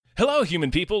Hello, human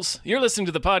peoples. You're listening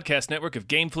to the podcast network of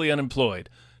Gamefully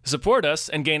Unemployed. To support us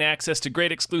and gain access to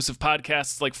great exclusive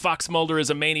podcasts like Fox Mulder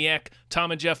is a Maniac,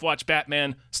 Tom and Jeff Watch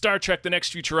Batman, Star Trek The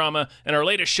Next Futurama, and our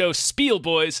latest show, Spiel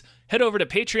Boys, head over to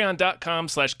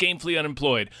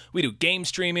patreon.com/gamefullyunemployed. We do game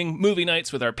streaming, movie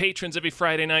nights with our patrons every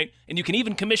Friday night, and you can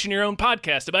even commission your own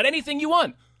podcast about anything you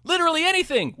want. Literally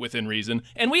anything, within reason,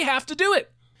 and we have to do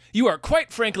it. You are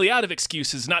quite frankly out of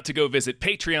excuses not to go visit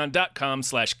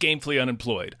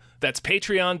patreon.com/gamefullyunemployed. That's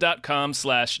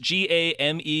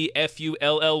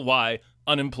patreon.com/GAMEFULLY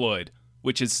unemployed,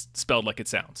 which is spelled like it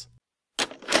sounds.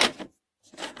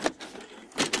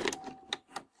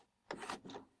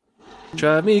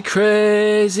 Drive me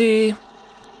crazy.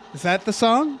 Is that the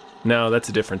song? No, that's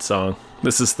a different song.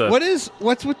 This is the...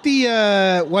 What's with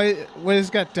the, what has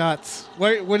got dots?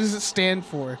 What does it stand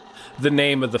for? The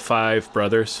name of the five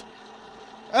brothers.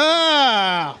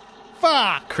 Ah,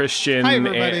 fuck. Christian, Hi,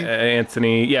 everybody.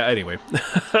 Anthony. Yeah, anyway.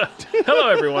 Hello,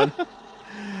 everyone.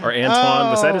 Or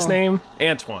Antoine. Was that his name?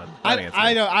 Antoine. Not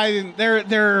Anthony. I didn't.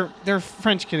 They're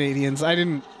French Canadians. I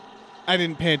didn't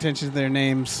pay attention to their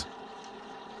names.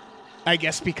 I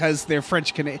guess because they're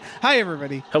French Canadian. Hi,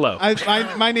 everybody. Hello.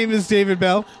 My name is David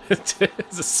Bell.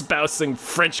 It's espousing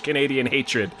French Canadian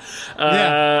hatred.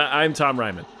 Yeah. I'm Tom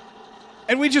Ryman.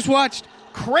 And we just watched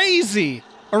Crazy,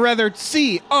 or rather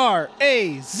CRAZY.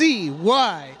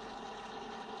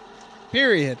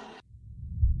 Period.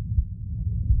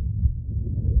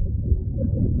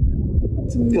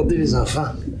 Regardez les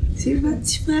enfants. C'est votre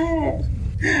petit frère.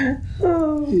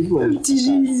 Oh, mon petit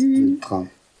Jésus.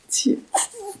 Tiens.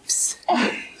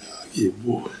 Il est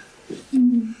beau. Je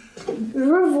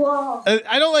veux voir.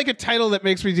 I don't like a title that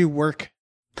makes me do work.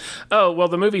 Oh, well,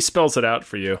 the movie spells it out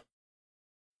for you.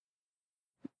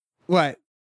 What?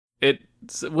 It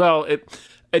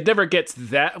never gets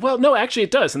that... Well, no, actually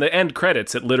it does. In the end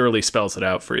credits, it literally spells it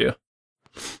out for you.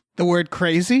 The word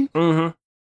crazy? Mm-hmm.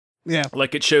 Yeah.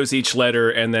 Like it shows each letter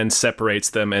and then separates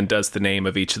them and does the name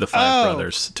of each of the five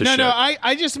brothers to show. No,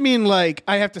 I just mean like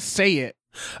I have to say it.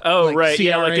 Oh, like right.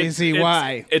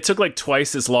 C-R-A-Z-Y. Yeah, it took like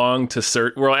twice as long to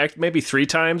search. Well, maybe three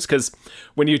times, because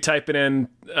when you type it in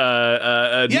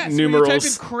numerals, when you type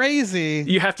in crazy,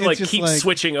 you have to like keep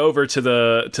switching over to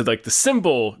the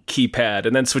symbol keypad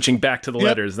and then switching back to the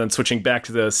letters, and then switching back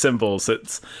to the symbols.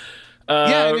 It's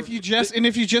and if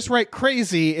you just write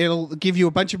crazy, it'll give you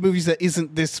a bunch of movies that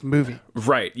isn't this movie.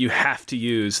 Right. You have to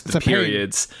use the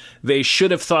periods. They should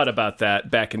have thought about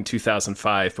that back in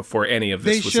 2005 before any of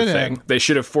this was a thing. They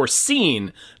should have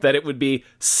foreseen that it would be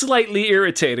slightly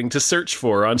irritating to search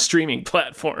for on streaming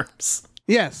platforms.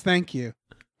 Yes, thank you.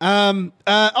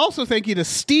 Also, thank you to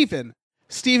Steven.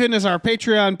 Steven is our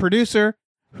Patreon producer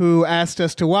who asked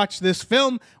us to watch this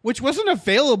film, which wasn't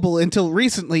available until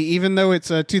recently, even though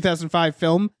it's a 2005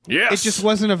 film. Yes. It just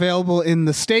wasn't available in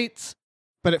the States,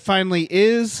 but it finally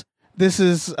is. This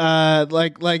is,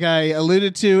 like I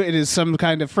alluded to, it is some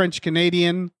kind of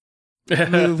French-Canadian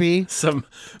movie. Some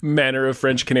manner of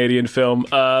French-Canadian film.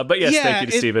 But yes, thank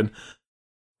you to Steven.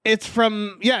 It's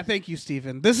from, thank you,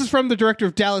 Steven. This is from the director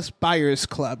of Dallas Buyers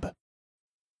Club,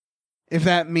 if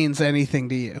that means anything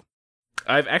to you.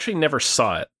 I've actually never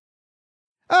saw it.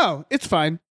 Oh, it's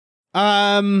fine. Sure.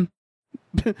 I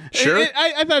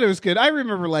thought it was good. I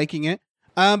remember liking it.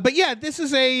 But yeah, this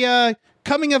is a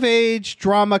coming-of-age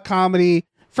drama comedy,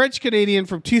 French-Canadian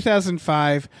from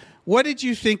 2005. What did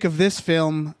you think of this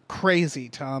film, Crazy,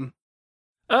 Tom?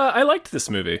 I liked this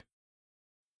movie.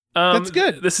 That's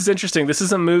good. This is interesting. This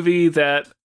is a movie that...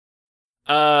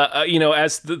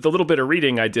 as the little bit of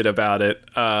reading I did about it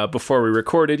before we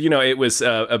recorded, it was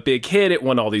a big hit. It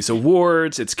won all these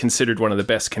awards. It's considered one of the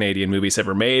best Canadian movies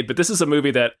ever made. But this is a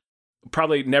movie that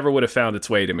probably never would have found its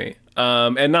way to me.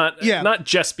 And not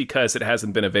just because it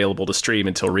hasn't been available to stream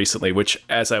until recently, which,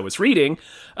 as I was reading,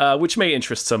 which may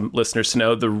interest some listeners to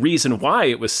know, the reason why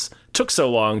it took so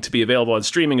long to be available on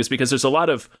streaming is because there's a lot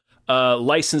of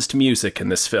licensed music in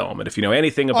this film. And if you know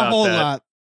anything about a whole that... lot.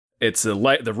 It's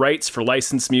the rights for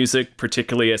licensed music,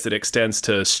 particularly as it extends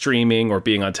to streaming or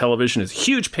being on television, is a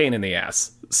huge pain in the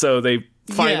ass. So they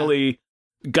finally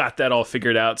got that all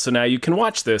figured out. So now you can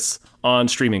watch this on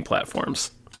streaming platforms.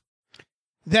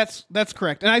 That's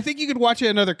correct. And I think you could watch it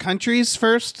in other countries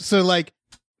first. So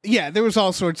there was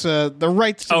all sorts of the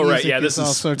rights to music. Oh, right. Yeah, this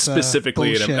is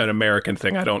specifically an American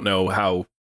thing. I don't know how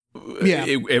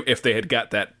if they had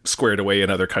got that squared away in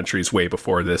other countries way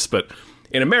before this, but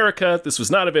in America, this was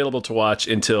not available to watch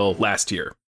until last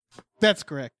year. That's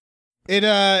correct.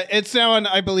 It's now on,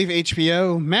 I believe,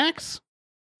 HBO Max.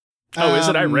 Oh, is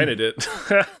it? I rented it.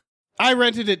 I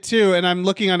rented it too, and I'm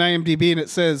looking on IMDb, and it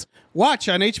says watch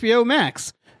on HBO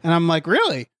Max, and I'm like,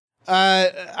 really?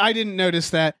 I didn't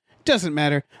notice that. Doesn't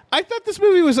matter. I thought this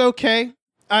movie was okay.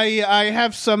 I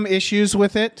have some issues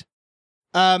with it.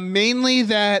 Mainly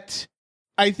that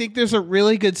I think there's a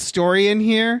really good story in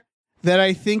here that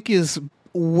I think is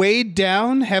weighed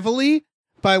down heavily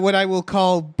by what I will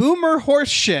call boomer horse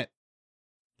shit.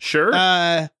 Sure.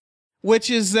 Which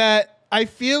is that I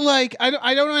feel like I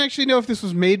don't actually know if this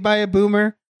was made by a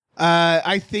boomer.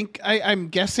 I think I'm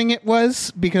guessing it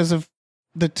was because of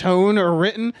the tone or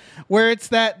written, where it's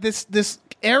that this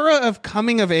era of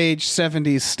coming of age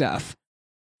 70s stuff.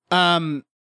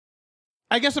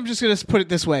 I guess I'm just going to put it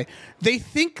this way. They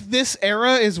think this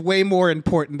era is way more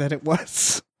important than it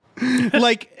was.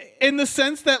 Like, in the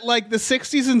sense that, like, the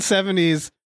 60s and 70s,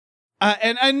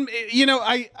 and you know,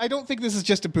 I don't think this is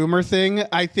just a boomer thing.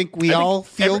 I think we all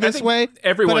feel this way.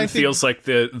 Everyone feels like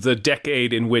the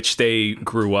decade in which they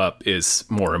grew up is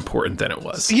more important than it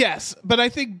was. Yes, but I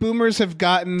think boomers have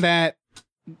gotten that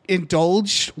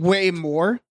indulged way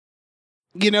more.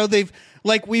 You know,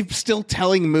 we've still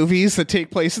telling movies that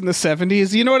take place in the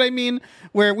 70s. You know what I mean?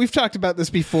 Where we've talked about this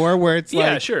before, where it's like,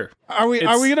 yeah, sure. Are we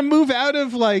going to move out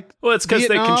of like? Well, it's because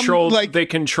they Vietnam?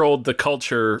 controlled the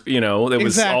culture. You know, it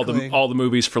was Exactly. all the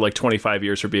movies for like 25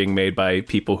 years are being made by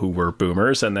people who were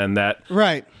boomers, and then that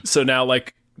Right. So now,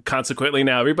 like, consequently,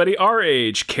 now everybody our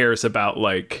age cares about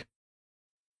like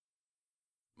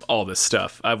all this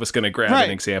stuff. I was going to grab an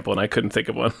example and I couldn't think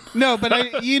of one. No,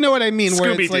 but you know what I mean.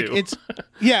 Where it's like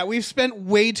Scooby-Doo. we've spent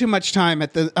way too much time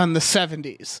on the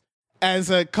 70s as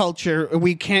a culture.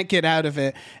 We can't get out of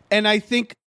it, and I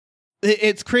think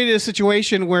it's created a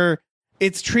situation where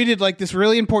it's treated like this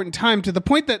really important time to the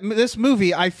point that this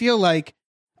movie, I feel like,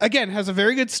 again, has a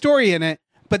very good story in it,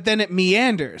 but then it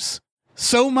meanders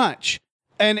so much.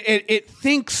 And it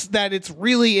thinks that it's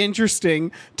really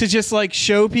interesting to just like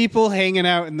show people hanging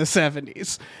out in the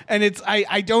 70s. And it's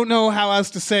I don't know how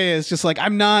else to say it. It's just like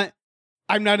I'm not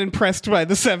impressed by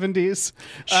the 70s.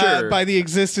 Sure. By the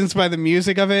existence, by the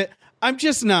music of it. I'm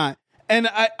just not. And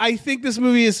I think this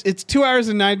movie it's 2 hours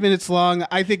and 9 minutes long.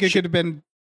 I think it could have been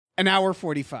an hour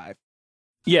 45.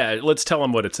 Yeah, let's tell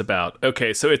them what it's about.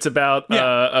 Okay, so it's about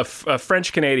a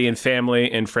French-Canadian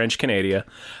family in French Canada.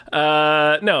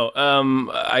 I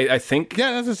think...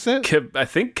 Yeah, that's it. I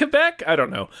think Quebec? I don't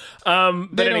know.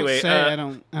 But anyway... I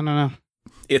don't know.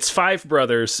 It's 5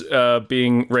 brothers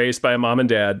being raised by a mom and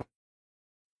dad.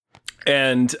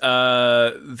 And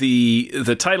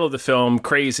the title of the film,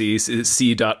 Crazies, is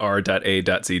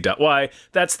C.R.A.Z.Y.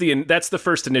 That's the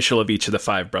first initial of each of the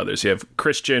 5 brothers. You have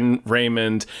Christian,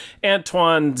 Raymond,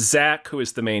 Antoine, Zach, who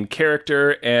is the main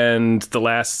character, and the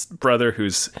last brother,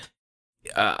 who's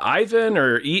Ivan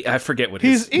or I forget what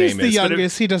his name is. He's the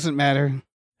youngest. He doesn't matter.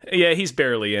 Yeah, he's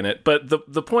barely in it. But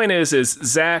the point is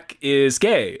Zach is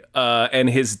gay, and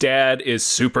his dad is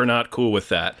super not cool with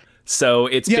that. So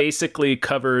it's basically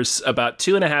covers about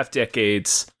 2.5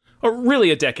 decades, or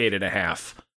really a decade and a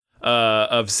half,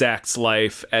 of Zach's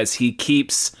life as he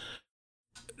keeps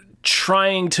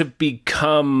trying to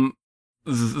become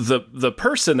the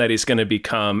person that he's going to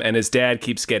become, and his dad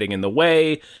keeps getting in the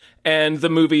way. And the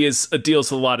movie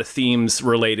deals with a lot of themes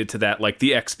related to that, like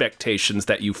the expectations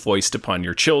that you foist upon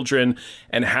your children,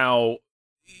 and how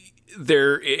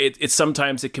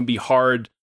sometimes it can be hard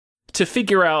to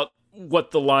figure out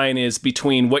what the line is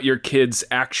between what your kid's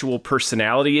actual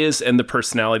personality is and the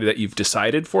personality that you've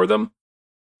decided for them.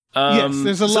 Yes,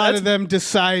 there's a lot of them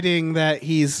deciding that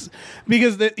he's...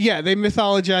 Because, they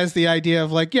mythologize the idea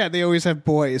of, like, they always have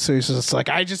boys. So he's just like,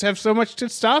 I just have so much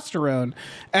testosterone.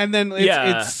 And then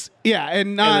and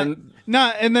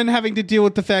then having to deal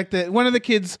with the fact that one of the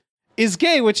kids is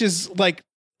gay, which is, like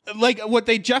what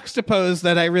they juxtapose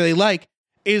that I really like,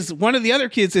 is one of the other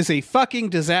kids is a fucking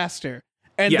disaster.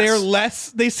 And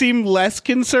they seem less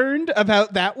concerned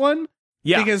about that one.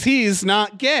 Yeah. Because he's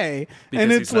not gay. Because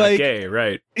and it's he's not like gay,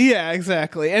 right. Yeah,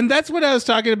 exactly. And that's what I was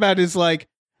talking about is like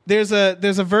there's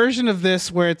a version of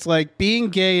this where it's like being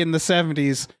gay in the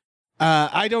 70s.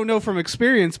 I don't know from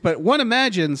experience, but one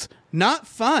imagines not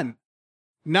fun.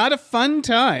 Not a fun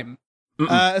time.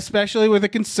 Especially with a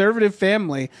conservative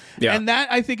family. Yeah. And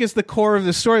that I think is the core of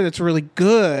the story that's really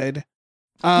good.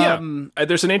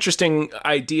 There's an interesting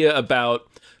idea about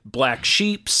black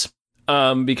sheeps,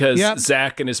 because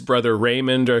Zach and his brother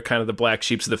Raymond are kind of the black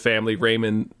sheeps of the family.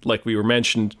 Raymond, like we were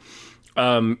mentioned,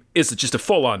 is just a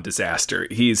full-on disaster.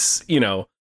 He's, meaning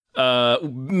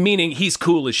he's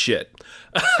cool as shit.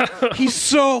 He's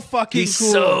so fucking cool. He's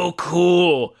so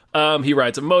cool. He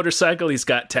rides a motorcycle. He's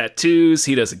got tattoos.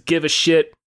 He doesn't give a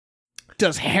shit.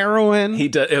 does heroin. He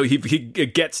does. He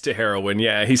gets to heroin.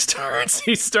 Yeah, he starts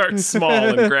small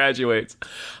and graduates.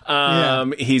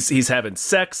 He's having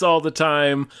sex all the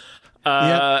time.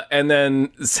 And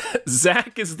then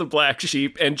Zach is the black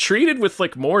sheep and treated with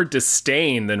like more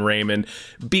disdain than Raymond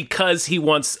because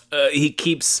he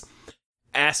keeps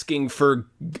asking for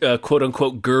quote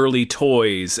unquote girly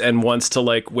toys and wants to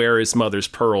like wear his mother's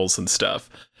pearls and stuff.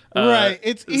 Right.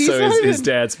 His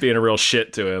dad's being a real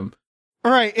shit to him.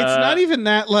 Right. It's not even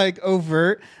that like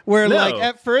overt where like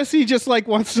at first he just like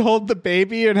wants to hold the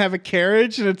baby and have a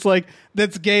carriage. And it's like,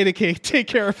 that's gay to take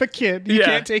care of a kid. You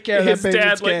can't take care of that baby.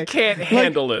 His dad like can't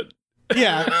handle it.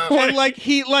 Yeah. And like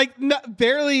he like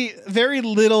barely very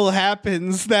little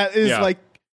happens that is like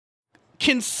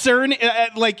concerning,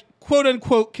 like quote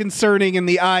unquote concerning in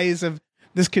the eyes of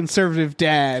this conservative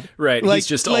dad. Right. Like, he's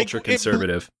just ultra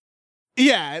conservative.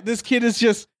 This kid is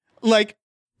just like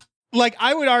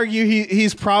I would argue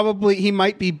he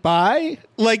might be bi.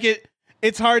 Like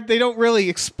it's hard. They don't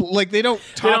really they don't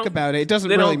talk about it. It doesn't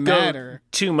really matter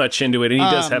too much into it. And he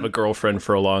does have a girlfriend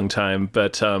for a long time,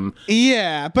 but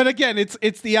but again,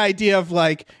 it's the idea of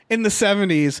like in the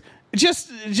 70s,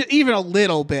 just even a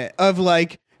little bit of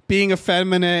like being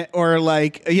effeminate or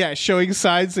like showing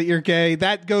signs that you're gay.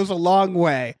 That goes a long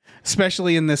way,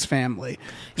 especially in this family.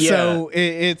 Yeah. So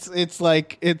it's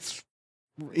like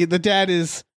the dad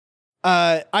is.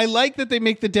 I like that they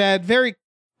make the dad very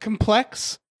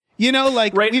complex. You know,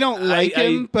 like we don't like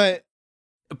him, but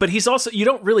he's also, you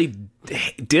don't really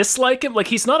dislike him. Like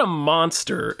he's not a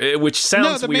monster, which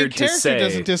sounds weird to say. The main character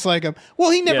doesn't dislike him.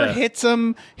 Well, he never hits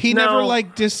him. He never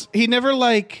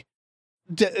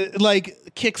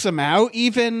kicks him out.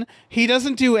 Even he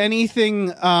doesn't do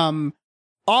anything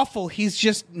awful. He's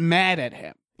just mad at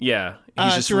him. Yeah,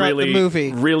 he's just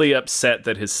really upset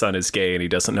that his son is gay and he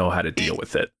doesn't know how to deal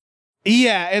with it.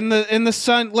 Yeah, and the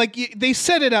son, like they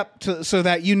set it up so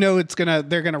that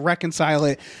they're gonna reconcile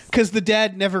it because the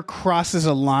dad never crosses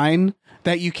a line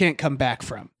that you can't come back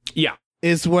from. Yeah,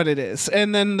 is what it is,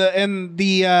 and then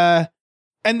the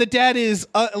dad is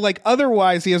like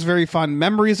otherwise he has very fond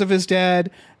memories of his dad.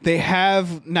 They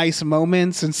have nice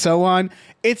moments and so on.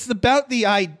 It's about the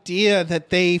idea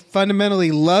that they fundamentally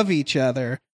love each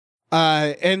other,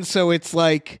 and so it's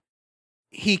like.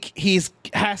 He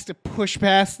has to push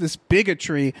past this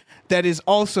bigotry that is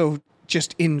also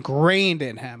just ingrained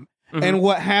in him. Mm-hmm. And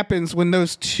what happens when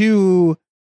those two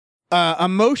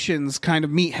emotions kind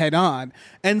of meet head on?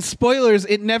 And spoilers,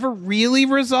 it never really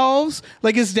resolves.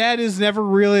 Like his dad is never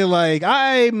really like,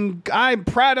 I'm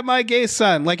proud of my gay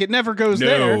son. Like it never goes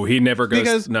there. No, he never goes.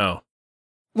 His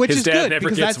dad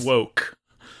never gets woke.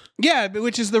 Yeah,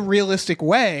 which is the realistic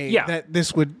way that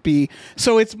this would be.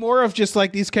 So it's more of just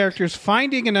like these characters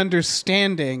finding an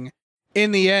understanding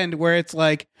in the end where it's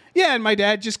like, and my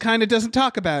dad just kind of doesn't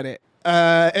talk about it.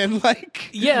 And like,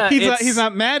 he's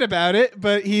not mad about it,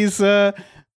 but he's,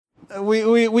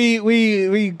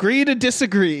 we agree to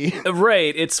disagree.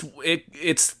 Right. It's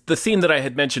the theme that I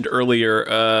had mentioned earlier,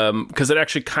 because it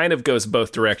actually kind of goes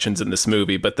both directions in this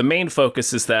movie, but the main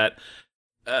focus is that,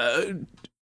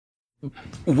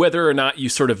 whether or not you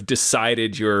sort of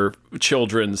decided your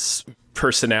children's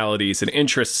personalities and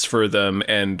interests for them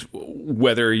and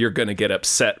whether you're going to get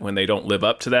upset when they don't live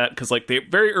up to that. Because like they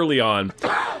very early on,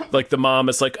 like the mom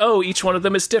is like, oh, each one of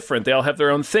them is different. They all have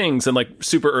their own things. And like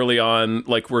super early on,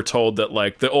 like we're told that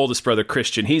like the oldest brother,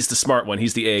 Christian, he's the smart one.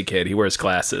 He's the A kid. He wears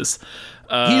glasses.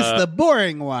 He's the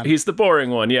boring one. He's the boring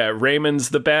one. Yeah. Raymond's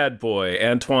the bad boy.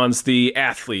 Antoine's the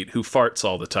athlete who farts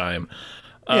all the time.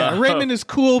 Raymond is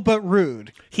cool but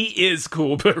rude. He is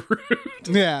cool but rude.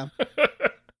 Yeah.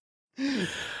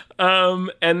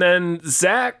 And then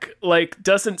Zach like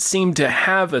doesn't seem to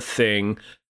have a thing.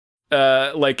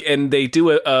 And they do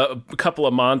a couple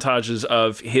of montages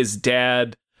of his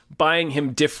dad buying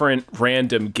him different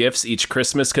random gifts each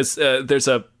Christmas because there's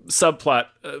a subplot,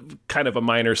 kind of a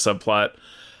minor subplot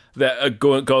that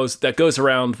goes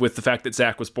around with the fact that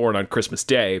Zach was born on Christmas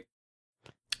Day.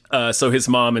 So his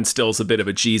mom instills a bit of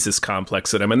a Jesus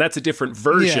complex in him. And that's a different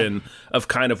version of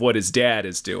kind of what his dad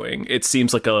is doing. It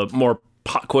seems like a more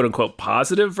quote unquote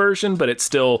positive version, but it's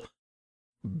still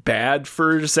bad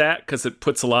for Zach because it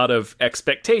puts a lot of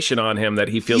expectation on him that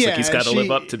he feels like he's got to live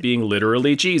up to being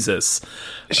literally Jesus.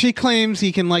 She claims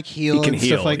he can like heal and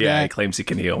stuff like that. Yeah, he claims he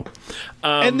can heal.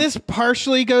 And this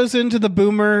partially goes into the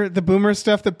boomer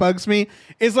stuff that bugs me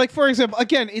is like, for example,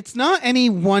 again, it's not any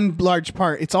one large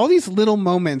part. It's all these little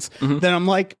moments that I'm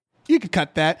like, you could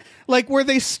cut that. Like where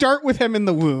they start with him in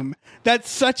the womb. That's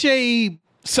such a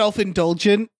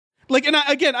self-indulgent, like, and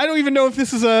I don't even know if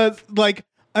this is a, like,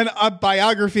 a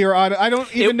biography or I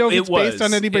don't even know if it's based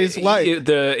on anybody's life.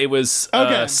 It was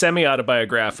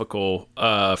semi-autobiographical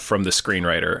from the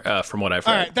screenwriter, from what I've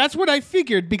read. All right, that's what I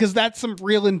figured, because that's some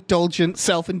real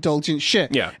self-indulgent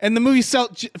shit. Yeah. And the movie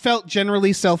felt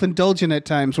generally self-indulgent at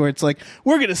times, where it's like,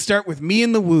 we're going to start with me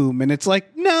in the womb. And it's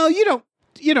like, no, you don't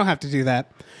have to do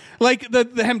that. Like the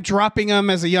him dropping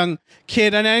him as a young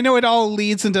kid, and I know it all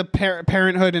leads into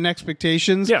parenthood and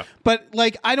expectations. Yeah, but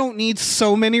like I don't need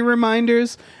so many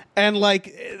reminders, and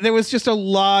like there was just a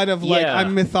lot of like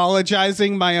I'm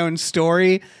mythologizing my own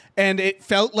story, and it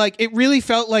really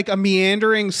felt like a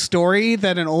meandering story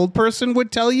that an old person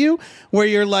would tell you, where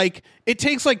you're like, it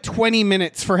takes like 20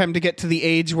 minutes for him to get to the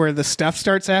age where the stuff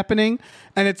starts happening,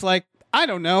 and it's like, I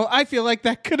don't know. I feel like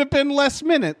that could have been less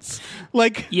minutes.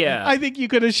 Like, I think you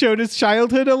could have showed his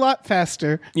childhood a lot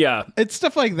faster. Yeah. It's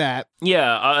stuff like that.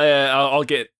 Yeah. I'm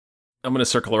going to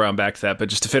circle around back to that, but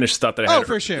just to finish the thought that I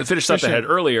had, I had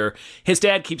earlier, his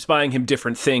dad keeps buying him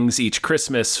different things each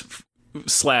Christmas /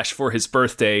 for his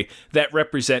birthday that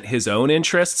represent his own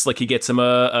interests. Like he gets him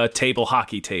a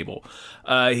hockey table.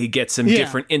 He gets him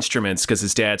different instruments because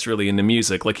his dad's really into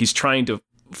music. Like he's trying to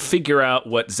figure out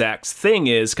what Zach's thing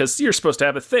is, because you're supposed to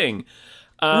have a thing.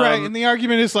 Right, and the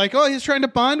argument is like, oh, he's trying to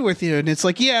bond with you. And it's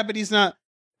like, yeah, but he's not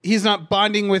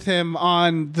bonding with him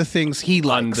on the things he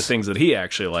likes. On the things that he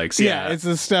actually likes, yeah. It's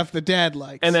the stuff the dad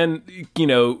likes. And then,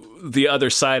 the other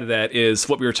side of that is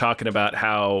what we were talking about,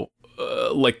 how,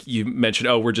 like you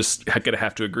mentioned, we're just going to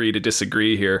have to agree to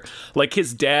disagree here. Like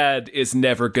his dad is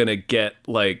never going to get,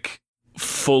 like,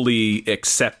 fully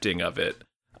accepting of it.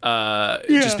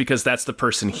 Just because that's the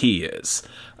person he is.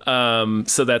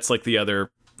 So that's like the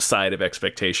other side of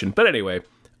expectation. But anyway,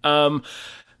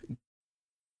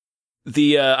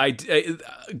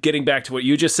 getting back to what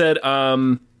you just said,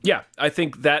 I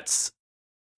think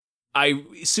I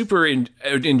super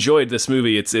enjoyed this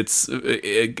movie. It's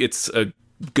a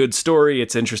good story.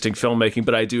 It's interesting filmmaking,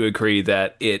 but I do agree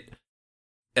that it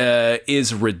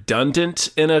is redundant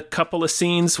in a couple of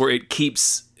scenes where it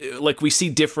keeps, like, we see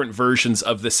different versions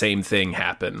of the same thing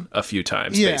happen a few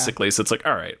times, basically. So it's like,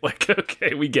 all right, like,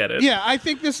 okay, we get it. Yeah, I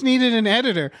think this needed an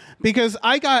editor, because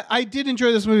I did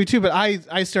enjoy this movie too, but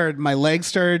my legs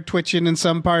started twitching in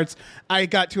some parts. I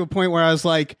got to a point where I was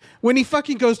like, when he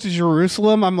fucking goes to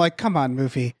Jerusalem, I'm like, come on,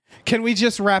 movie. Can we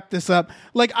just wrap this up?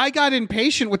 Like, I got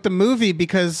impatient with the movie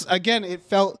because, again, it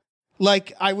felt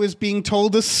like I was being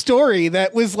told a story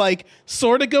that was like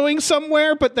sort of going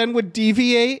somewhere, but then would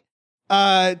deviate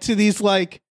to these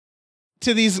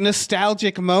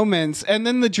nostalgic moments. And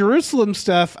then the Jerusalem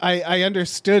stuff, I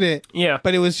understood it. Yeah.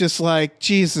 But it was just like,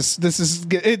 Jesus,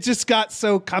 it just got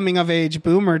so coming of age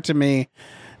boomer to me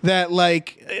that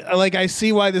like I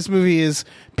see why this movie is,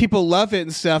 people love it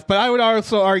and stuff. But I would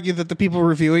also argue that the people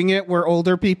reviewing it were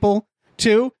older people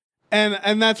too.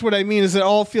 And that's what I mean, is it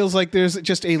all feels like there's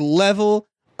just a level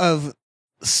of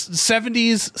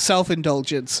 70s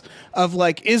self-indulgence of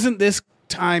like, isn't this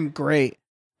time great?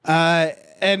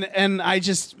 And I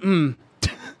just didn't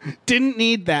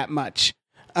need that much.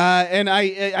 And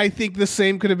I think the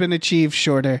same could have been achieved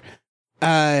shorter,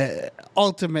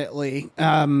 ultimately.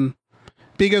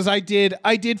 Because I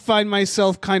did find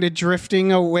myself kind of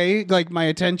drifting away, like my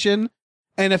attention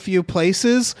in a few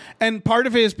places. And part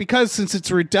of it is because, since it's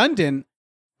redundant,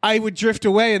 I would drift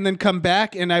away and then come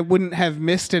back and I wouldn't have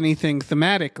missed anything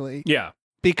thematically. Yeah.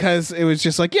 Because it was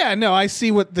just like, yeah, no, I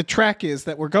see what the track is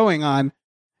that we're going on.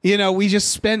 We just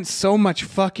spent so much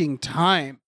fucking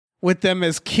time with them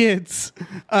as kids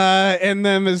and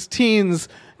them as teens,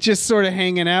 just sort of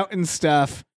hanging out and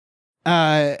stuff.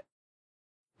 And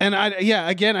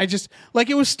I just, like,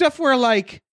 it was stuff where,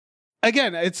 like,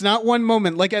 again, it's not one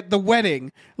moment, like at the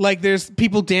wedding, like there's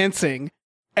people dancing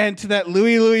and to that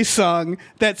Louie Louie song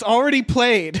that's already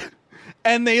played,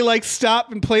 and they like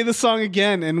stop and play the song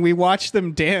again, and we watch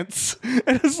them dance.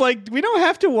 And it's like, we don't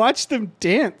have to watch them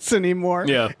dance anymore.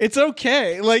 Yeah. It's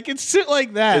okay. Like, it's shit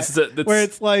like that, where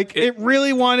it's like, it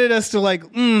really wanted us to like,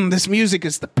 this music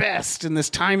is the best and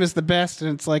this time is the best.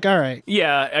 And it's like, all right.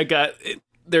 Yeah, I got it.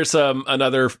 There's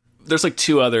like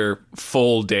two other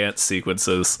full dance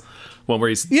sequences. One where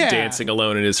he's dancing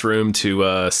alone in his room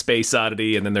to Space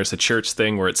Oddity, and then there's a church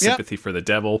thing where it's Sympathy for the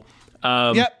Devil.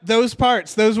 Those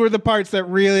were the parts that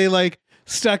really like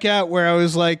stuck out, where I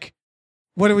was like,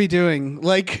 what are we doing?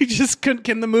 Like, just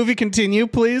can the movie continue,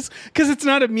 please? Because it's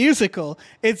not a musical.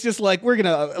 It's just like,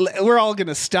 we're all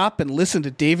gonna stop and listen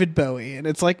to David Bowie, and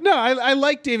it's like, no, I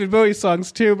like David Bowie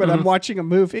songs too, but I'm watching a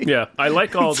movie. Yeah, I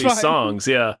like all these songs.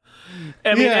 Yeah,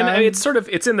 I mean, and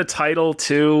it's in the title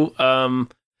too.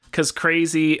 Because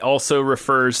Crazy also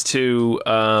refers to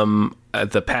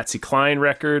the Patsy Cline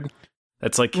record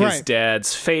That's like his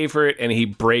dad's favorite, and he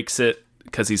breaks it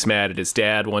because he's mad at his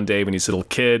dad one day when he's a little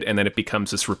kid, and then it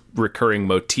becomes this recurring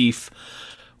motif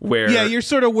where... Yeah, you're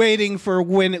sort of waiting for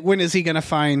when is he going to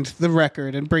find the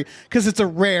record and bring... Because it's a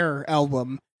rare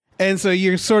album. And so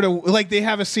you're sort of... Like, they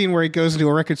have a scene where he goes into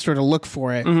a record store to look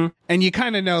for it, and you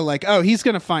kind of know, like, oh, he's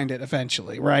going to find it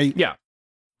eventually, right? Yeah.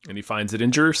 And he finds it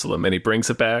in Jerusalem, and he brings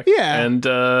it back. Yeah. And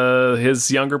his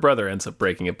younger brother ends up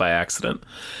breaking it by accident.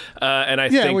 And I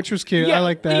think... which was cute. I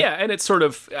like that. Yeah, and it's sort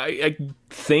of... I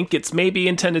think it's maybe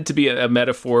intended to be a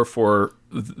metaphor for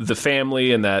the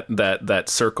family and that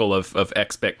circle of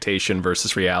expectation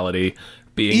versus reality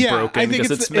being broken,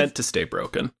 because it's meant to stay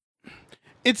broken.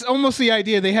 It's almost the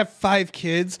idea they have 5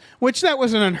 kids, which that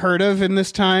wasn't unheard of in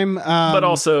this time. But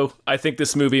also, I think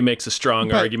this movie makes a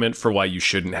strong argument for why you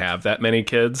shouldn't have that many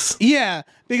kids. Yeah,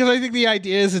 because I think the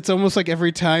idea is it's almost like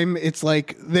every time it's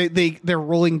like they're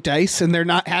rolling dice and they're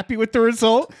not happy with the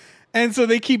result. And so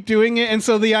they keep doing it. And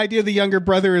so the idea of the younger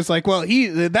brother is like, well,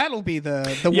 that'll be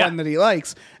the one that he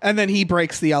likes. And then he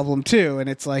breaks the album too. And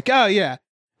it's like, oh yeah,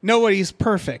 nobody's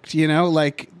perfect,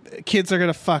 like kids are going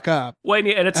to fuck up. Well,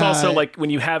 and it's also like when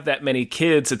you have that many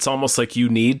kids, it's almost like you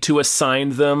need to assign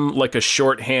them like a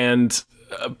shorthand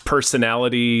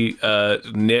personality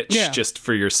niche just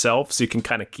for yourself. So you can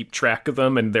kind of keep track of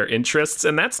them and their interests.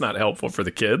 And that's not helpful for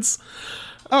the kids.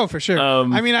 Oh, for sure.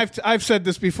 I mean, I've said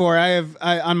this before. I have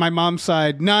on my mom's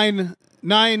side, nine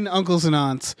uncles and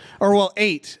aunts, or well,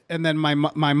 8, and then my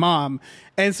mom.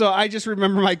 And so I just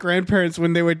remember my grandparents,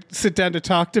 when they would sit down to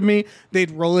talk to me,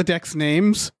 they'd Rolodex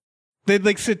names. They'd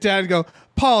like sit down and go,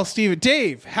 Paul, Steven,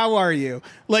 Dave, how are you?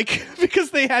 Like,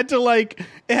 because they had to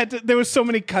there was so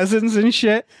many cousins and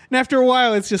shit. And after a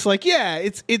while, it's just like, yeah,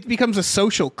 it becomes a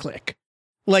social clique.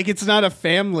 Like, it's not a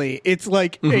family. It's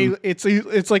like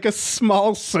it's like a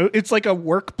small, it's like a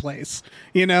workplace,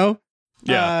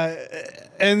 Yeah.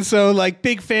 And so like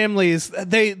big families,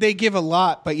 they give a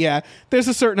lot, but yeah, there's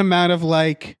a certain amount of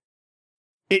like,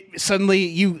 it suddenly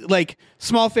you like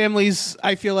small families,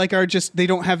 I feel like are just, they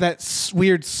don't have that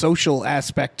weird social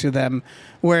aspect to them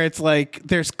where it's like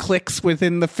there's cliques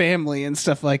within the family and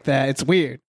stuff like that. It's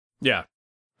weird. Yeah.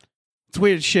 It's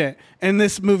weird shit. And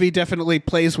this movie definitely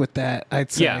plays with that,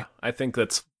 I'd say. Yeah, I think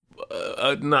that's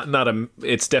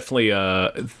it's definitely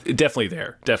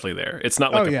there. Definitely there. It's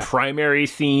not like a primary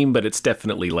theme, but it's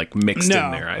definitely like mixed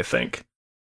in there, I think.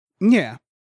 Yeah.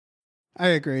 I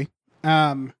agree.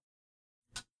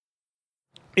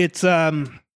 It's yeah,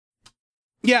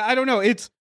 I don't know.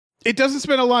 It doesn't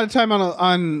spend a lot of time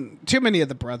on too many of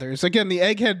the brothers. Again, the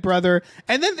egghead brother,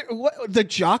 and then the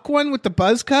jock one with the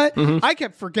buzz cut. I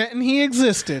kept forgetting he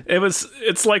existed.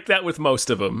 It's like that with most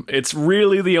of them. It's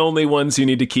really the only ones you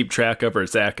need to keep track of are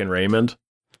Zach and Raymond.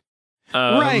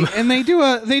 Right, and they do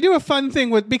a fun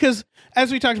thing because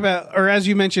as we talked about, or as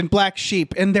you mentioned, black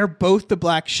sheep, and they're both the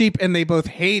black sheep, and they both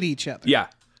hate each other. Yeah,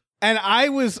 and I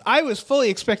was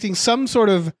fully expecting some sort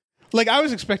of like I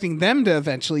was expecting them to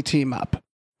eventually team up.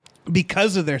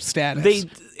 Because of their status,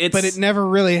 but it never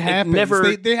really happens.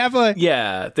 They have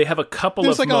a couple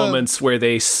of moments where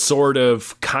they sort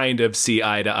of kind of see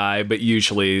eye to eye, but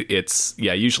usually it's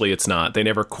not. They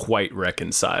never quite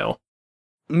reconcile.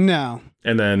 No.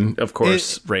 And then of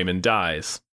course Raymond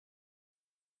dies.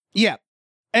 Yeah.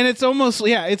 And it's almost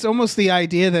the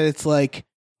idea that it's like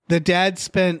the dad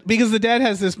because the dad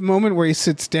has this moment where he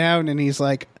sits down and he's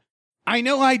like, I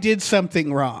know I did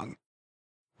something wrong.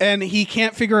 And he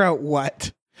can't figure out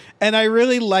what. And I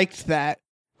really liked that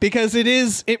because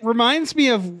it reminds me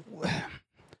of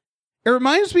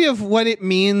what it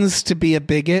means to be a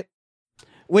bigot,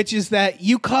 which is that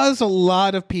you cause a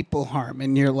lot of people harm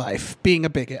in your life being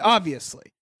a bigot,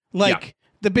 obviously. Like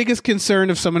the biggest concern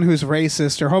of someone who's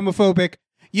racist or homophobic,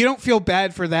 you don't feel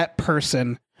bad for that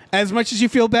person as much as you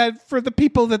feel bad for the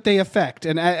people that they affect,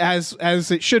 and as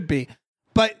it should be.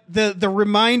 But the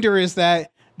reminder is that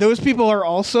those people are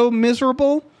also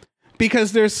miserable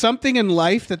because there's something in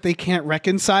life that they can't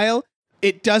reconcile.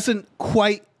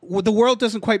 The world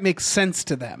doesn't quite make sense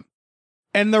to them.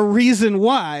 And the reason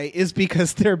why is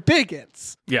because they're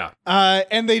bigots. Yeah.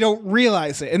 And they don't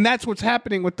realize it. And that's what's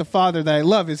happening with the father that I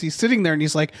love is he's sitting there and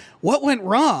he's like, what went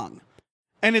wrong?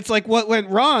 And it's like, what went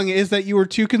wrong is that you were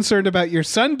too concerned about your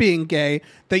son being gay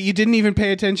that you didn't even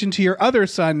pay attention to your other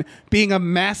son being a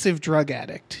massive drug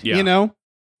addict,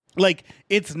 Like,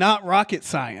 it's not rocket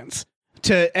science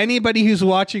to anybody who's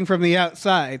watching from the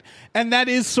outside. And that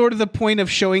is sort of the point of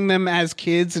showing them as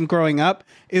kids and growing up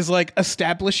is like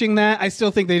establishing that. I still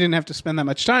think they didn't have to spend that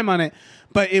much time on it,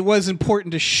 but it was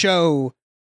important to show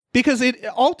because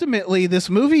ultimately this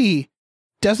movie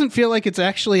doesn't feel like it's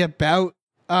actually about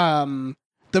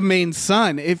the main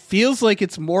son. It feels like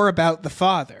it's more about the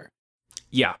father.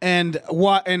 Yeah. And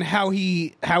how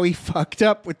he fucked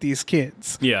up with these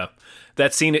kids. Yeah.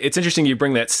 That scene, it's interesting you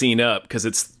bring that scene up because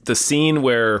it's the scene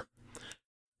where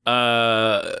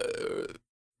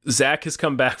Zach has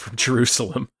come back from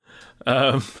Jerusalem.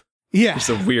 Yeah. It's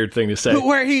a weird thing to say. But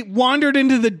where he wandered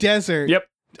into the desert. Yep.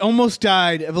 Almost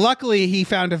died. Luckily, he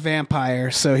found a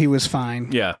vampire, so he was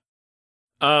fine. Yeah.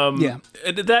 Yeah.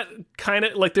 That kind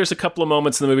of, like, there's a couple of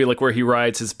moments in the movie, like, where he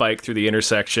rides his bike through the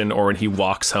intersection or when he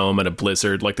walks home in a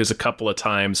blizzard. Like, there's a couple of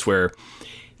times where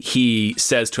he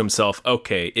says to himself,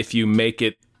 okay, if you make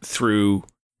it through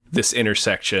this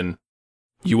intersection,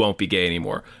 you won't be gay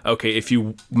anymore. Okay, if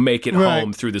you make it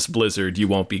home through this blizzard, you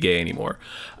won't be gay anymore.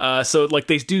 So, like,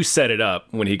 they do set it up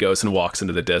when he goes and walks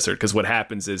into the desert, because what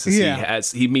happens is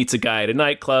he meets a guy at a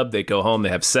nightclub, they go home, they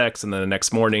have sex, and then the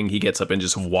next morning he gets up and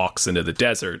just walks into the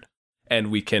desert,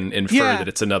 and we can infer that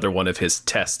it's another one of his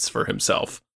tests for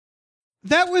himself.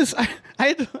 That was... I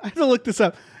had to look this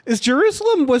up. Is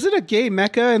Jerusalem... Was it a gay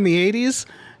Mecca in the 80s?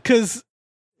 Because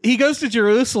he goes to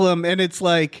Jerusalem, and it's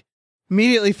like...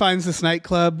 Immediately finds this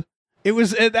nightclub. It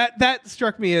was that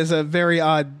struck me as a very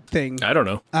odd thing. I don't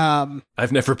know.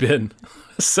 I've never been,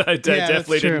 so I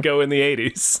definitely didn't go in the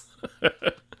 80s.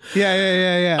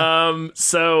 Yeah.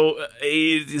 So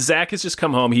Zach has just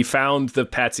come home. He found the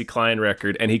Patsy Cline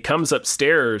record, and he comes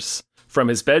upstairs from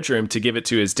his bedroom to give it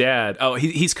to his dad. Oh,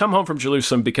 he's come home from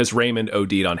Jerusalem because Raymond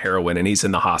OD'd on heroin, and he's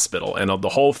in the hospital, and the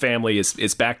whole family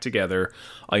is back together.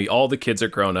 All the kids are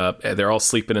grown up. They're all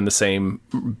sleeping in the same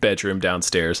bedroom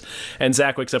downstairs. And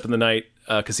Zach wakes up in the night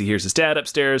because he hears his dad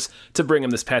upstairs to bring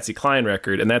him this Patsy Cline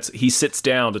record. And he sits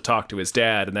down to talk to his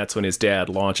dad. And that's when his dad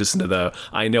launches into the,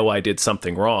 I know I did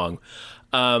something wrong.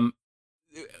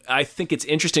 I think it's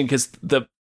interesting because the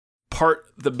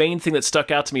main thing that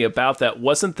stuck out to me about that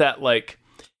wasn't that, like,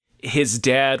 his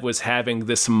dad was having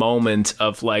this moment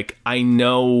of, like, I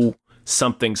know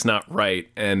something's not right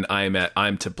and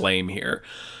I'm to blame here,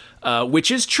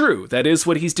 which is true. That is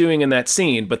what he's doing in that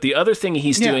scene. But the other thing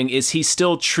he's doing is he's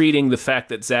still treating the fact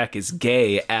that Zach is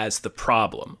gay as the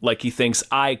problem. Like, he thinks,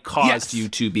 I caused you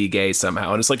to be gay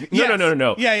somehow. And it's like,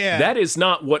 no. Yeah. That is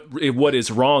not what is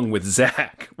wrong with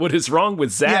Zach. What is wrong with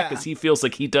Zach is he feels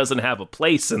like he doesn't have a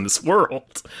place in this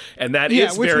world. And that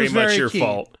is very much your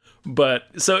fault. But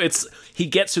so he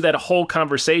gets through that whole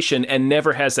conversation and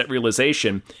never has that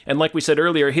realization. And like we said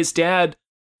earlier, his dad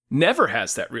never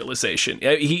has that realization.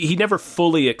 He never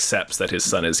fully accepts that his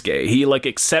son is gay. He, like,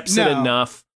 accepts it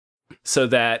enough so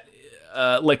that,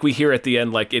 like we hear at the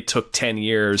end, like, it took 10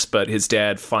 years, but his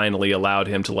dad finally allowed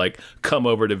him to, like, come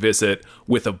over to visit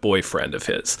with a boyfriend of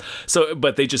his. So,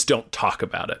 but they just don't talk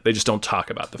about it. They just don't talk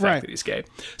about the fact that he's gay.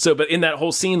 So, but in that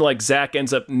whole scene, like, Zach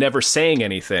ends up never saying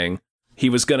anything. He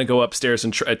was going to go upstairs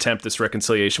and attempt this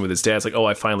reconciliation with his dad. It's like, oh,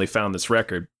 I finally found this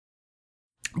record.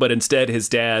 But instead, his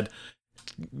dad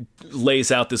lays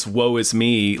out this woe is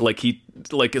me. Like,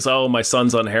 it's, oh, my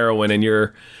son's on heroin and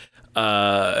you're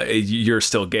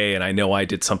still gay. And I know I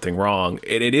did something wrong.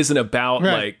 It isn't about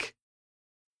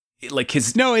like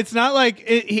his. No, it's not like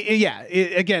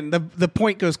again, the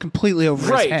point goes completely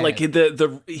over his head. Like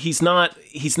he's not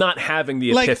having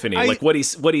the epiphany. What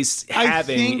he's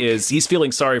having is he's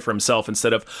feeling sorry for himself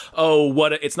instead of,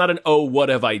 it's not an, what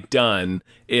have I done?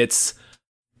 It's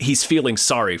he's feeling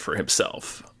sorry for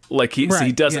himself. Like he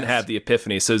doesn't have the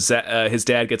epiphany. So his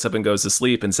dad gets up and goes to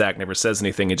sleep, and Zach never says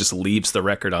anything and just leaves the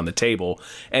record on the table.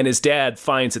 And his dad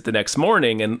finds it the next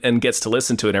morning and gets to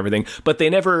listen to it and everything. But they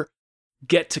never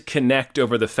get to connect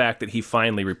over the fact that he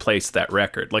finally replaced that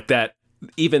record. Like that,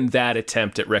 even that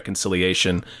attempt at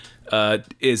reconciliation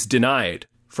is denied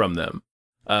from them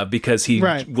because he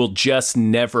will just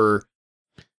never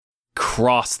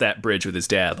cross that bridge with his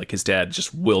dad. Like his dad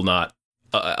just will not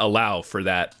allow for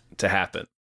that to happen.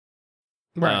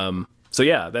 Right. So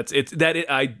yeah,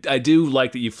 I do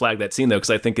like that you flagged that scene though,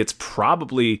 because I think it's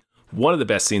probably one of the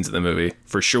best scenes in the movie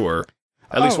for sure.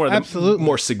 At least one of the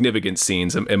more significant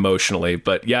scenes emotionally.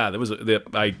 But yeah, that was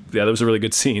a really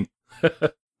good scene.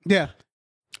 Yeah.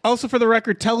 Also, for the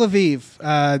record, Tel Aviv.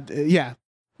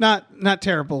 Not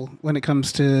terrible when it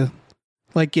comes to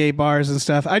like gay bars and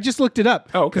stuff. I just looked it up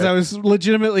because I was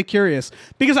legitimately curious.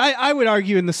 Because I would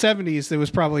argue in the 70s there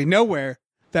was probably nowhere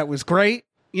that was great.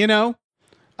 You know.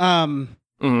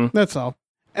 That's all.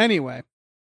 Anyway.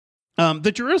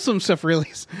 The Jerusalem stuff really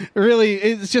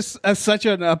is just such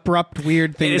an abrupt,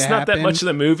 weird thing. It's not that much of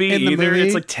the movie either.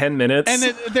 It's like 10 minutes,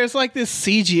 and there's like this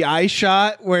CGI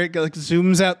shot where it like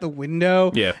zooms out the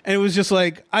window. Yeah, and it was just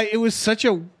like it was such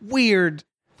a weird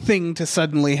thing to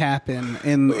suddenly happen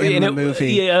in the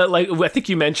movie. Yeah, like I think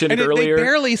you mentioned earlier. They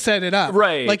barely set it up.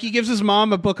 Right. Like he gives his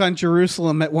mom a book on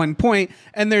Jerusalem at one point,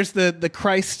 and there's the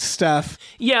Christ stuff.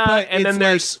 Yeah, and then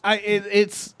there's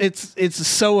it's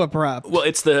so abrupt. Well,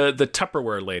 it's the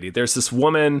Tupperware lady. There's this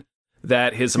woman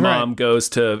that his mom goes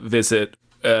to visit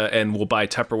and will buy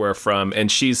Tupperware from,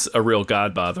 and she's a real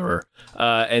godbotherer.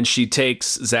 And she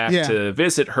takes Zach to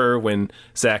visit her when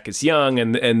Zach is young,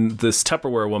 and this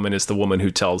Tupperware woman is the woman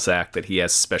who tells Zach that he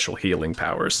has special healing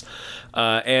powers.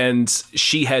 And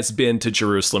she has been to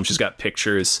Jerusalem. She's got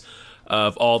pictures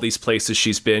of all these places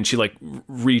she's been. She like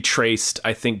retraced,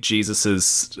 I think,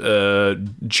 Jesus's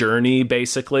journey,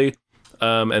 basically.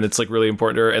 And it's like really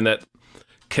important to her, and that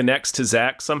connects to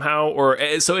Zach somehow. Or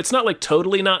so it's not like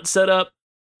totally not set up,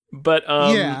 but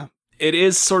it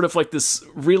is sort of like this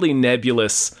really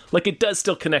nebulous, like it does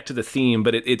still connect to the theme,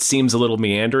 but it seems a little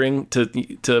meandering,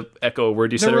 to echo a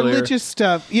word you said earlier.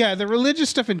 The religious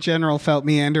stuff in general felt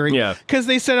meandering. Yeah. Because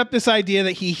they set up this idea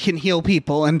that he can heal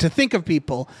people and to think of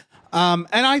people. And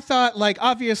I thought, like,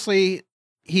 obviously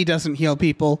he doesn't heal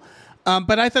people.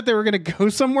 But I thought they were going to go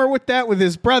somewhere with that with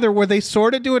his brother, where they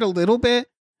sort of do it a little bit,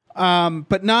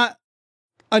 but not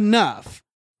enough.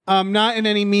 Not in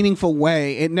any meaningful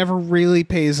way. It never really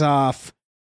pays off.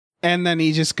 And then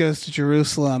he just goes to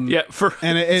Jerusalem. Yeah, it's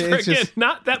again, just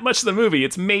not that much of the movie.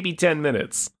 It's maybe 10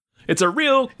 minutes. It's a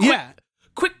real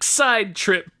quick side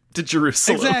trip to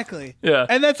Jerusalem. Exactly. Yeah.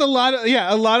 And that's a lot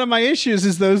of my issues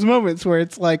is those moments where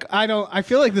it's like, I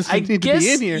feel like this didn't need to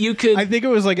be in here. I think it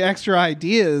was like extra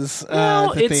ideas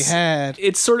that they had.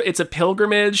 It's a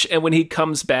pilgrimage, and when he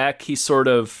comes back, he sort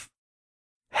of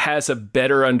has a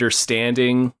better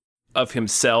understanding of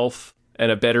himself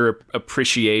and a better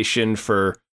appreciation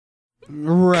for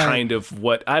kind of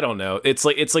what, I don't know. It's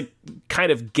like kind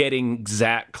of getting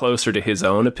Zach closer to his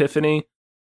own epiphany.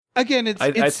 Again,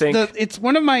 it's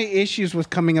one of my issues with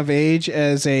coming of age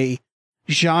as a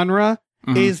genre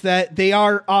is that they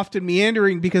are often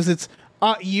meandering because it's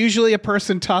usually a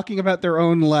person talking about their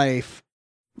own life,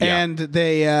 and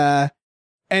they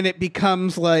and it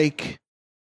becomes like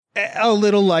a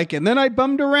little like, and then I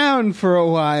bummed around for a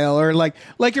while, or like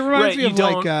it reminds me of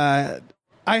like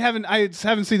I haven't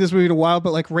seen this movie in a while,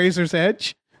 but like The Razor's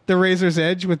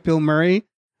Edge with Bill Murray,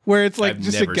 where it's like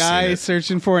just a guy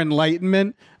searching for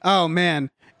enlightenment. Oh man,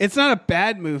 it's not a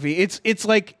bad movie.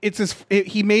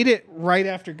 He made it right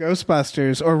after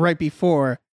Ghostbusters or right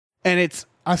before, and it's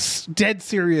a dead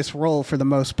serious role for the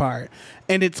most part.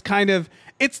 And it's kind of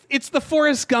it's the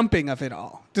Forrest Gumping of it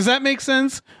all. Does that make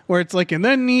sense? Where it's like, and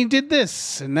then he did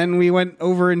this, and then we went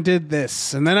over and did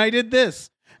this, and then I did this,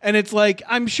 and it's like,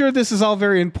 I'm sure this is all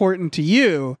very important to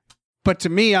you, but to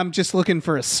me, I'm just looking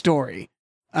for a story.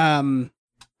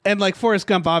 And like Forrest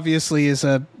Gump obviously is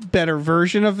a better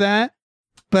version of that.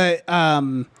 But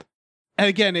and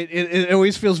again, it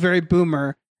always feels very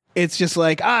boomer. It's just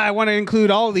like, I want to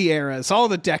include all the eras, all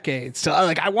the decades. So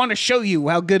like, I want to show you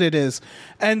how good it is.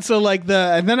 And so like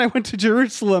and then I went to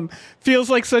Jerusalem feels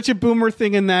like such a boomer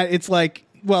thing in that it's like,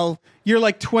 well, you're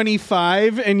like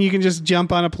 25 and you can just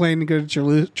jump on a plane and go to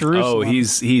Jerusalem. Oh,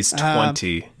 he's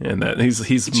 20 and that he's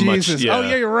Jesus. much. Yeah. Oh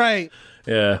yeah, you're right.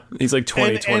 Yeah, he's like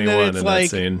 20, 21 in that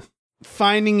scene.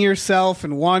 Finding yourself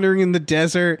and wandering in the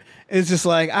desert is just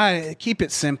like, keep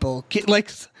it simple.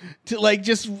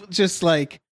 Just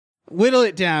like whittle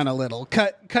it down a little.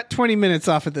 Cut 20 minutes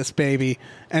off of this baby,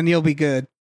 and you'll be good.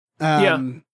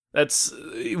 That's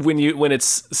when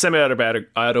it's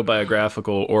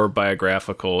semi-autobiographical or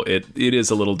biographical. It is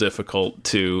a little difficult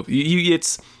to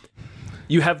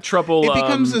you have trouble. It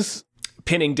becomes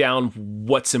pinning down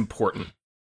what's important.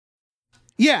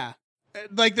 Yeah,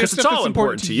 like there's stuff that's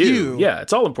important to you. Yeah,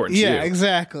 it's all important to you. Yeah,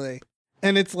 exactly.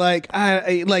 And it's like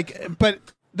but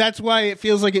that's why it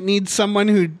feels like it needs someone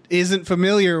who isn't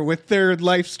familiar with their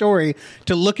life story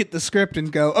to look at the script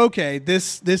and go, okay,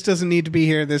 this doesn't need to be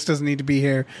here. This doesn't need to be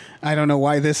here. I don't know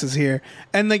why this is here.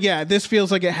 And like, yeah, this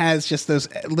feels like it has just those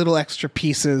little extra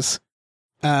pieces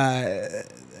that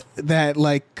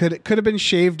like could have been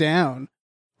shaved down,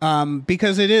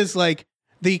 because it is like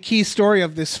the key story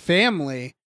of this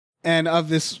family and of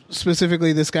this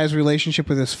specifically this guy's relationship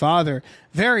with his father,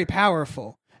 very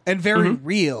powerful. And very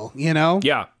real, you know?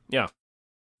 Yeah.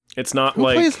 It's not Who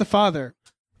plays the father?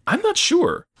 I'm not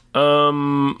sure.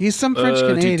 He's some French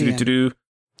Canadian.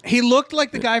 He looked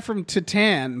like the guy from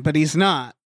Titan, but he's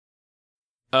not.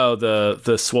 Oh,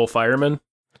 the Swole Fireman?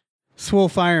 Swole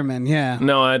Fireman, yeah.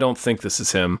 No, I don't think this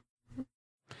is him.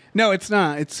 No, it's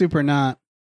not. It's super not.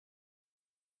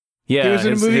 Yeah. He was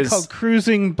in a movie called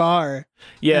Cruising Bar.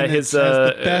 Yeah,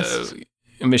 the best.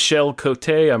 Michel Cote.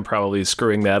 I'm probably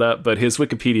screwing that up, but his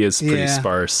Wikipedia is pretty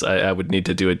sparse. I would need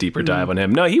to do a deeper dive on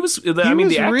him. No, he was. The acting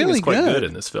really is quite good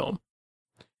in this film.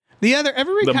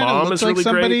 Everybody kind of looks like really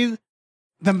somebody. Great.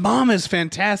 The mom is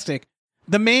fantastic.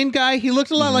 The main guy, he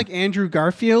looked a lot like Andrew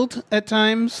Garfield at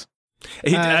times.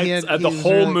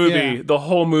 The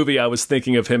whole movie, I was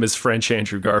thinking of him as French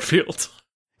Andrew Garfield.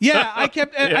 Yeah, I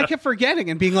kept forgetting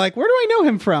and being like, where do I know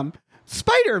him from?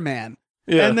 Spider-Man.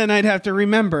 Yeah. And then I'd have to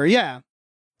remember. Yeah.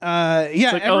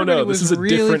 It's like, oh no, this is a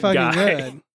really different guy.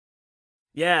 Good.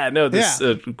 Yeah, no, this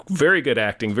very good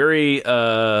acting. Very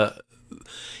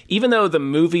even though the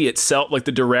movie itself, like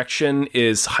the direction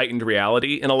is heightened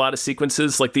reality in a lot of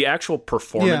sequences, like the actual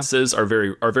performances are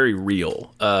very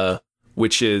real,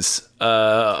 which is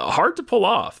hard to pull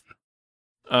off.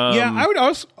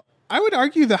 I would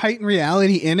argue the heightened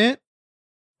reality in it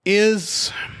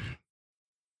is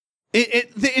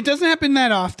it doesn't happen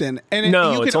that often, and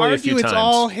you could argue it's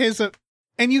all his.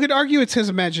 And you could argue it's his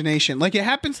imagination. Like, it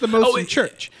happens the most in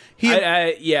church.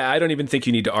 I don't even think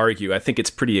you need to argue. I think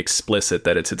it's pretty explicit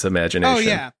that it's its imagination. Oh,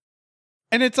 yeah.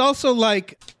 And it's also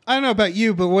like, I don't know about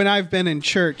you, but when I've been in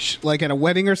church, like at a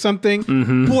wedding or something,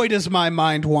 boy, does my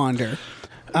mind wander.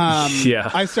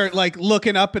 I start like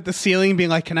looking up at the ceiling, being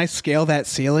like, can I scale that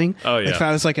ceiling? Oh, yeah. If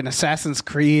I was like an Assassin's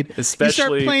Creed. You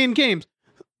start playing games.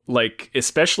 Like,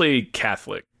 especially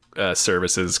Catholic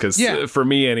services, because for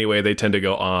me anyway, they tend to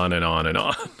go on and on and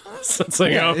on. So it's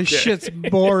like, this shit's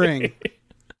boring.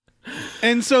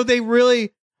 And so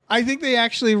I think they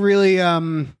actually really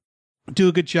do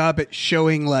a good job at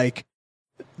showing like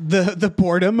the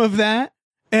boredom of that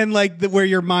and like where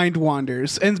your mind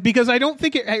wanders. And because I don't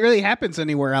think it really happens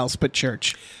anywhere else but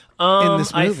church. In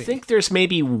this movie. I think there's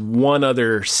maybe one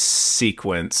other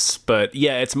sequence, but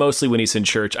yeah, it's mostly when he's in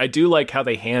church. I do like how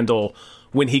they handle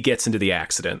when he gets into the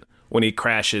accident, when he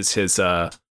crashes his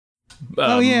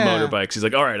motorbikes. He's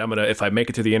like, all right, if I make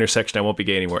it to the intersection, I won't be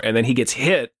gay anymore. And then he gets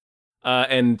hit,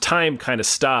 and time kind of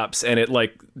stops, and it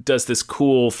like does this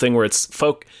cool thing where it's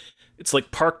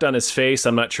like parked on his face.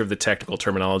 I'm not sure of the technical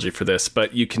terminology for this,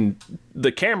 but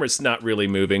the camera's not really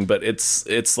moving, but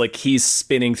it's like he's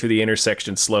spinning through the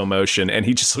intersection slow motion, and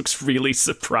he just looks really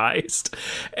surprised.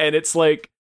 And it's like,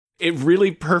 it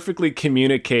really perfectly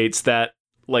communicates that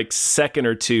like second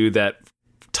or two that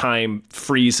time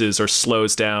freezes or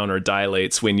slows down or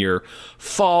dilates when you're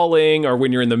falling or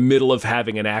when you're in the middle of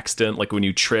having an accident, like when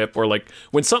you trip or like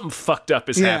when something fucked up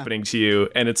is happening to you,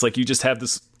 and it's like you just have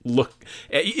this look.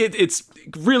 It's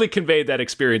really conveyed that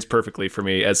experience perfectly for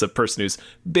me as a person who's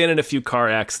been in a few car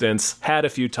accidents, had a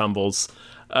few tumbles.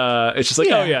 It's just like,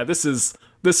 oh yeah, this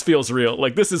feels real.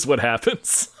 Like, this is what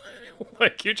happens.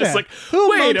 Like, you're just like,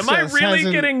 wait, am I really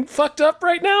getting fucked up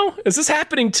right now? Is this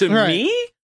happening to me?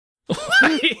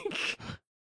 Like,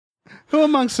 who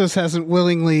amongst us hasn't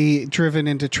willingly driven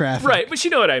into traffic? Right, but you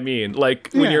know what I mean.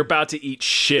 Like, when you're about to eat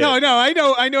shit. No,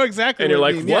 I know exactly. And you're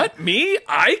like, what? Me?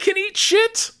 I can eat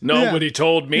shit? Nobody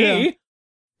told me.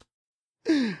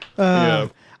 I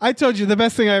told you the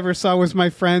best thing I ever saw was my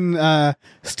friend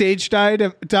stage dived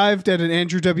at an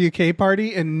Andrew WK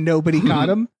party, and nobody caught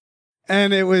him.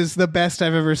 And it was the best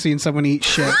I've ever seen someone eat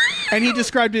shit. And he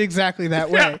described it exactly that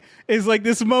way. Yeah. It's like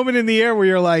this moment in the air where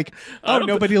you're like, oh,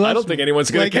 nobody loves me. I don't think anyone's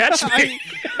going to catch me.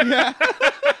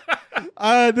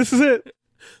 This is it.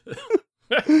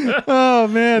 Oh,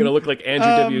 man. It's going to look like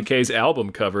Andrew WK's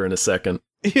album cover in a second.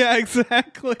 Yeah,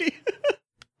 exactly.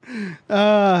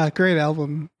 Great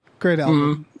album.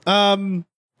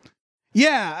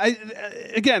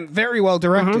 Again, very well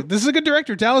directed. This is a good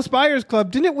director. Dallas Buyers Club.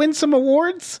 Didn't it win some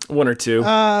awards? One or two.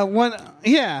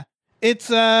 It's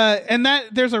and that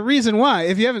there's a reason why.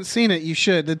 If you haven't seen it, you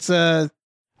should. It's I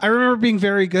remember being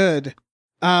very good.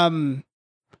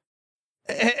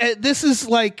 This is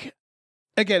like,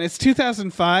 again, it's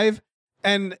 2005,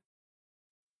 and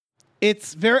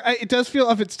it's it does feel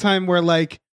of its time where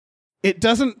like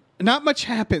not much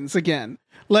happens again.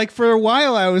 Like, for a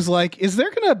while, I was like, is there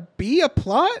going to be a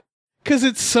plot? Because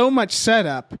it's so much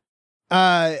setup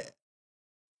that,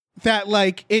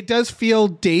 like, it does feel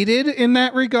dated in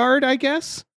that regard, I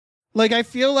guess. Like, I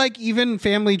feel like even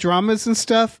family dramas and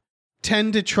stuff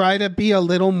tend to try to be a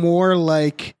little more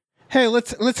like, hey,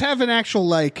 let's have an actual,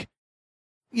 like,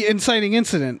 inciting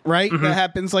incident, right? That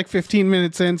happens, like, 15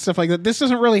 minutes in, stuff like that. This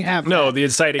doesn't really have that. The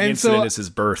inciting incident is his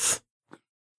birth.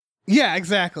 Yeah,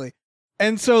 exactly.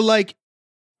 And so, like,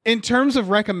 in terms of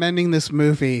recommending this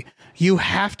movie, you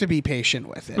have to be patient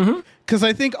with it. Because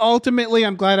I think ultimately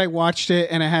I'm glad I watched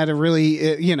it, and I had a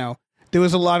really, there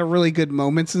was a lot of really good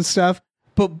moments and stuff.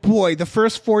 But boy, the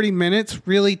first 40 minutes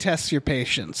really tests your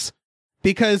patience.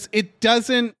 Because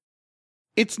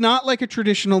it's not like a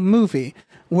traditional movie.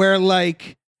 where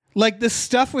like the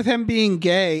stuff with him being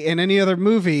gay in any other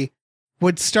movie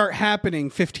would start happening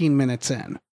 15 minutes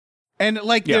in. And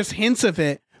like there's hints of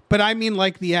it, but I mean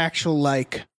like the actual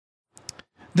like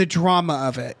the drama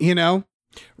of it, you know?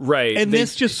 Right. And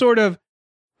this just sort of,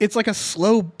 it's like a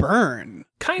slow burn.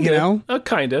 Kind of. You know?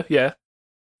 Kind of, yeah.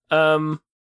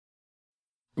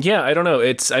 Yeah, I don't know.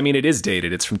 It is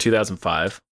dated. It's from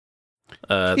 2005.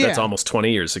 That's almost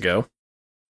 20 years ago.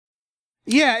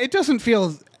 Yeah, it doesn't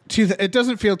feel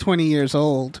 20 years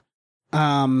old.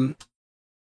 In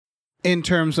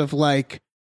terms of like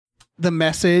the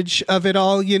message of it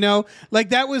all, you know? Like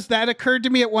that occurred to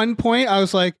me at one point. I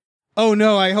was like, "Oh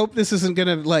no, I hope this isn't going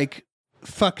to like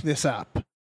fuck this up."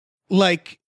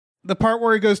 Like the part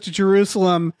where he goes to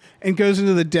Jerusalem and goes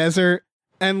into the desert.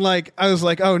 And like, I was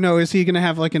like, oh no, is he going to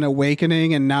have like an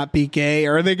awakening and not be gay?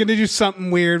 Or are they going to do something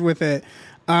weird with it?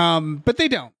 But they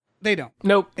don't.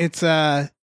 Nope. It's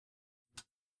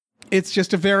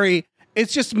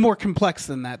just more complex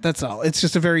than that. That's all. It's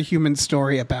just a very human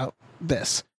story about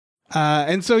this.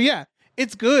 And so, yeah,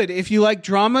 it's good if you like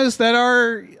dramas that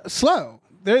are slow.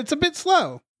 It's a bit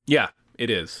slow. Yeah, it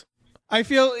is. I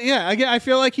feel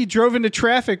like he drove into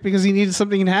traffic because he needed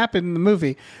something to happen in the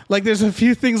movie. Like there's a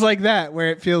few things like that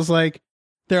where it feels like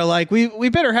they're like, we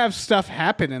better have stuff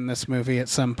happen in this movie at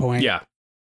some point. Yeah.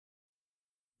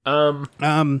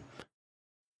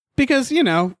 Because, you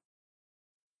know,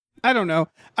 I don't know.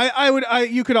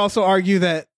 You could also argue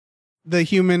that the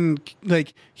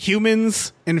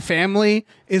humans and family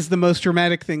is the most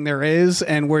dramatic thing there is,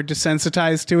 and we're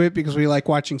desensitized to it because we like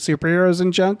watching superheroes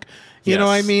and junk. You know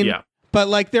what I mean? Yeah. But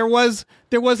like there was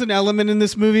an element in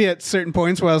this movie at certain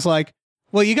points where I was like,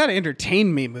 well, you got to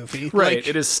entertain me, movie. Right. Like,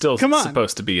 it is still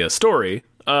supposed to be a story.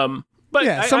 But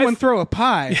yeah, someone throw a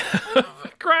pie.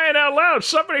 Crying out loud,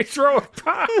 somebody throw a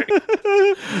pie.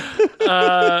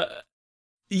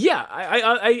 Yeah,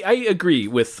 I agree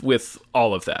with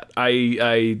all of that.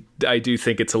 I do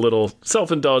think it's a little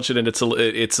self-indulgent and it's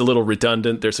a little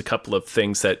redundant. There's a couple of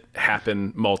things that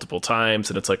happen multiple times,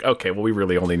 and it's like, okay, well, we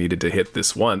really only needed to hit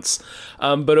this once.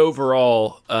 But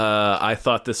overall, I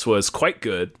thought this was quite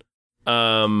good.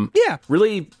 Yeah,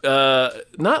 really,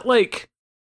 not like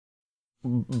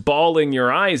bawling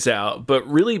your eyes out, but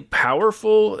really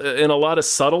powerful in a lot of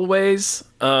subtle ways.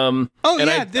 I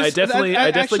definitely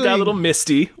got a little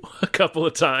misty a couple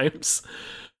of times.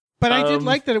 But I did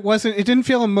like that it didn't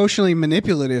feel emotionally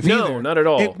manipulative either. No, not at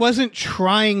all. It wasn't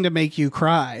trying to make you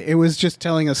cry. It was just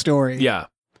telling a story. Yeah.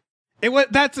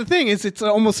 That's the thing, is it's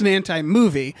almost an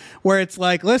anti-movie where it's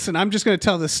like, listen, I'm just going to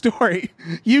tell the story.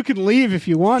 You can leave if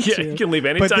you want to. Yeah, you can leave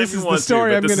anytime you want to. This is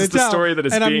the story that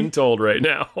is being told right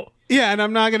now. Yeah, and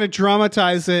I'm not going to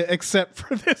dramatize it except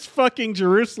for this fucking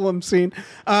Jerusalem scene.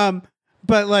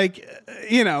 But like,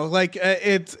 you know, like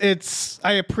it's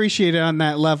I appreciate it on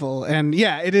that level. And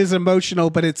yeah, it is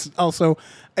emotional, but it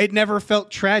never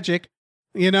felt tragic,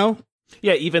 you know?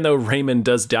 Yeah, even though Raymond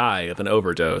does die of an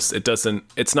overdose, it's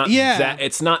not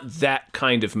that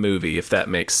kind of movie, if that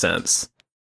makes sense.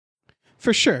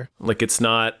 For sure. Like it's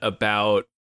not about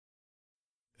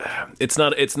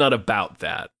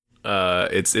that.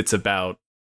 It's about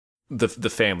the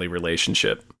family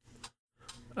relationship.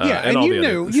 And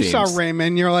you saw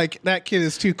Raymond, you're like, that kid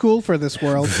is too cool for this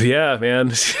world. Yeah,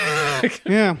 man.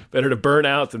 Yeah. Better to burn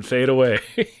out than fade away.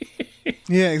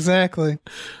 Yeah, exactly.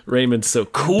 Raymond's so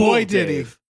cool. Boy, did he.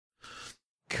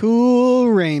 Cool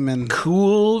Raymond.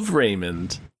 Cool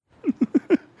Raymond.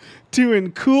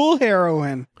 Doing cool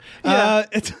heroin. Yeah.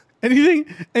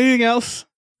 Anything else?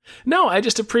 No, I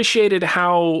just appreciated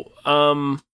how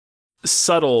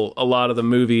subtle a lot of the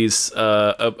movie's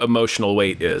emotional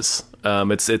weight is.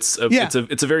 It's a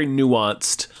very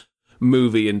nuanced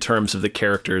movie in terms of the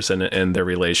characters and their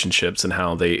relationships and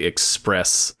how they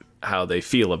express how they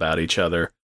feel about each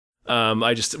other.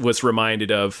 I just was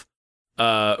reminded of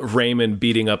Raymond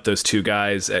beating up those two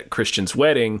guys at Christian's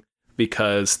wedding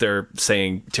because they're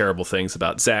saying terrible things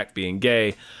about Zach being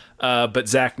gay. But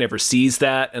Zach never sees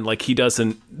that, and like he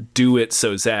doesn't do it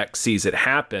so Zach sees it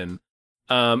happen.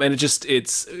 And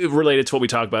it's related to what we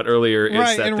talked about earlier.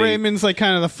 Right, and Raymond's like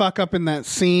kind of the fuck up in that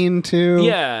scene too.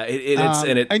 Yeah,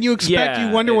 and you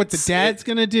wonder what the dad's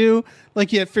gonna do.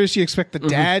 Like at first you expect the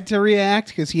dad to react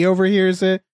because he overhears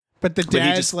it, but the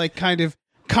dad's like kind of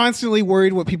constantly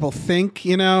worried what people think,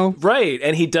 you know? Right,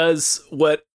 and he does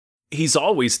what he's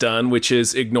always done, which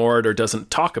is ignore it or doesn't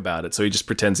talk about it. So he just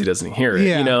pretends he doesn't hear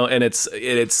it, you know? And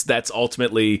that's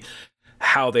ultimately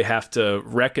how they have to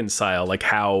reconcile, like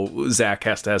how Zach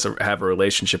has to have a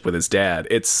relationship with his dad.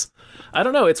 I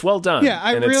don't know, it's well done. Yeah,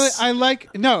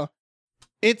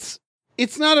 it's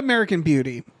it's not American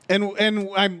Beauty, and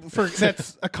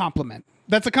that's a compliment.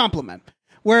 That's a compliment.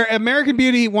 Where American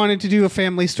Beauty wanted to do a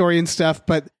family story and stuff,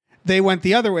 but they went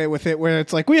the other way with it, where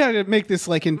it's like we had to make this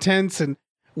like intense and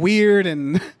weird,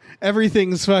 and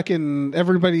everybody's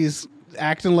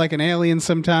acting like an alien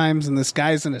sometimes, and this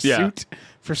guy's in a suit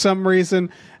for some reason.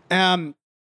 And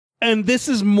this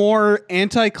is more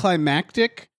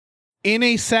anticlimactic in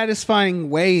a satisfying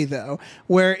way, though,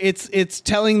 where it's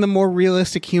telling the more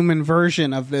realistic human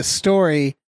version of this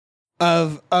story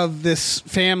of this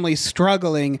family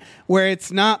struggling, where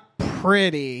it's not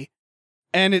pretty,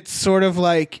 and it's sort of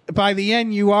like by the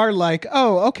end you are like,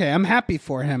 oh, okay, I'm happy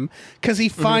for him because he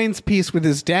finds peace with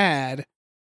his dad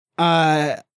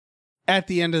at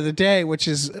the end of the day, which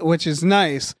is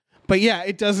nice. But yeah,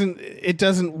 it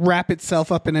doesn't wrap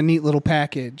itself up in a neat little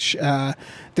package.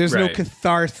 There's no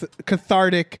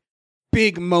cathartic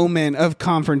big moment of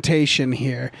confrontation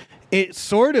here. It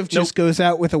sort of just goes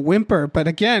out with a whimper, but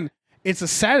again, it's a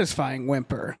satisfying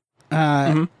whimper.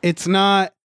 It's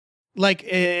not like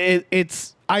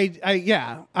it's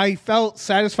I felt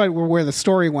satisfied with where the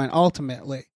story went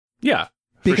ultimately. Yeah,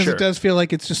 because it does feel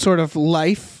like it's just sort of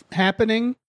life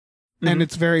happening. And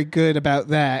it's very good about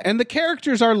that. And the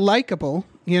characters are likable,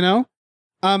 you know?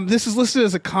 This is listed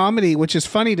as a comedy, which is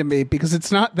funny to me because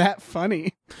it's not that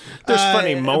funny. There's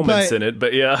funny moments in it,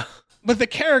 but yeah. But the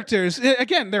characters,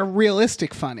 again, they're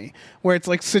realistic funny, where it's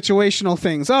like situational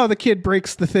things. Oh, the kid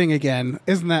breaks the thing again.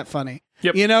 Isn't that funny?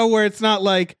 Yep. You know, where it's not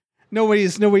like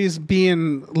nobody's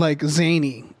being like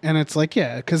zany. And it's like,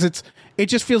 yeah, because it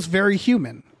just feels very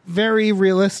human, very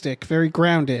realistic, very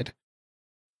grounded.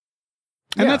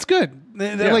 And that's good.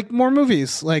 They're like more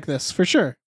movies like this for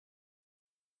sure.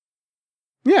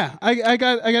 Yeah, I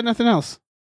got nothing else.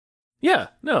 Yeah,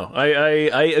 no,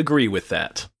 I agree with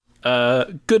that.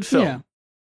 Good film.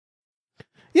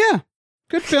 Yeah,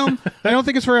 good film. I don't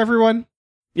think it's for everyone.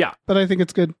 Yeah, but I think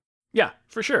it's good. Yeah,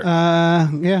 for sure.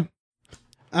 Yeah.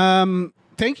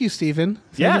 Thank you, Stephen.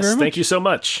 Thank you so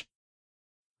much.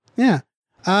 Yeah.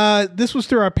 This was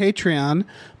through our Patreon.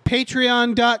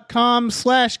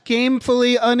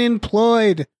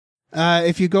 Patreon.com/gamefullyunemployed.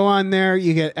 If you go on there,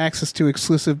 you get access to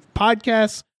exclusive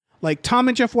podcasts like Tom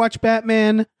and Jeff Watch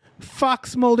Batman,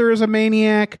 Fox Mulder is a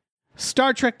Maniac,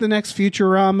 Star Trek The Next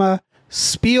Futurama,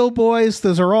 Spiel Boys.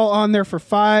 Those are all on there for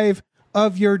 $5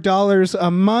 of your dollars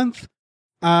a month.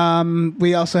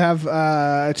 We also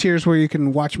have tiers where you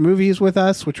can watch movies with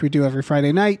us, which we do every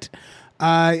Friday night.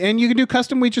 And you can do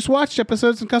custom We Just Watched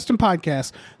episodes and custom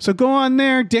podcasts. So go on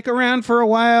there, dick around for a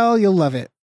while. You'll love it.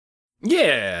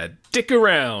 Yeah, dick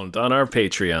around on our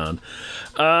Patreon.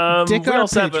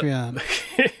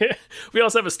 We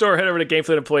also have a store. Head over to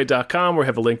GamefullyUnemployed.com where we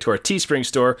have a link to our Teespring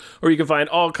store, where you can find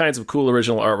all kinds of cool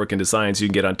original artwork and designs you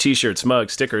can get on t-shirts,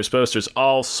 mugs, stickers, posters,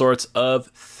 all sorts of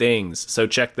things. So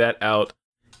check that out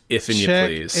if you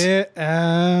please. Yep.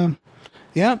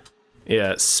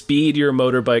 Yeah, speed your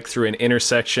motorbike through an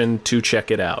intersection to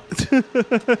check it out.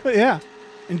 Yeah.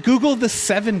 And Google the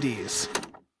 70s.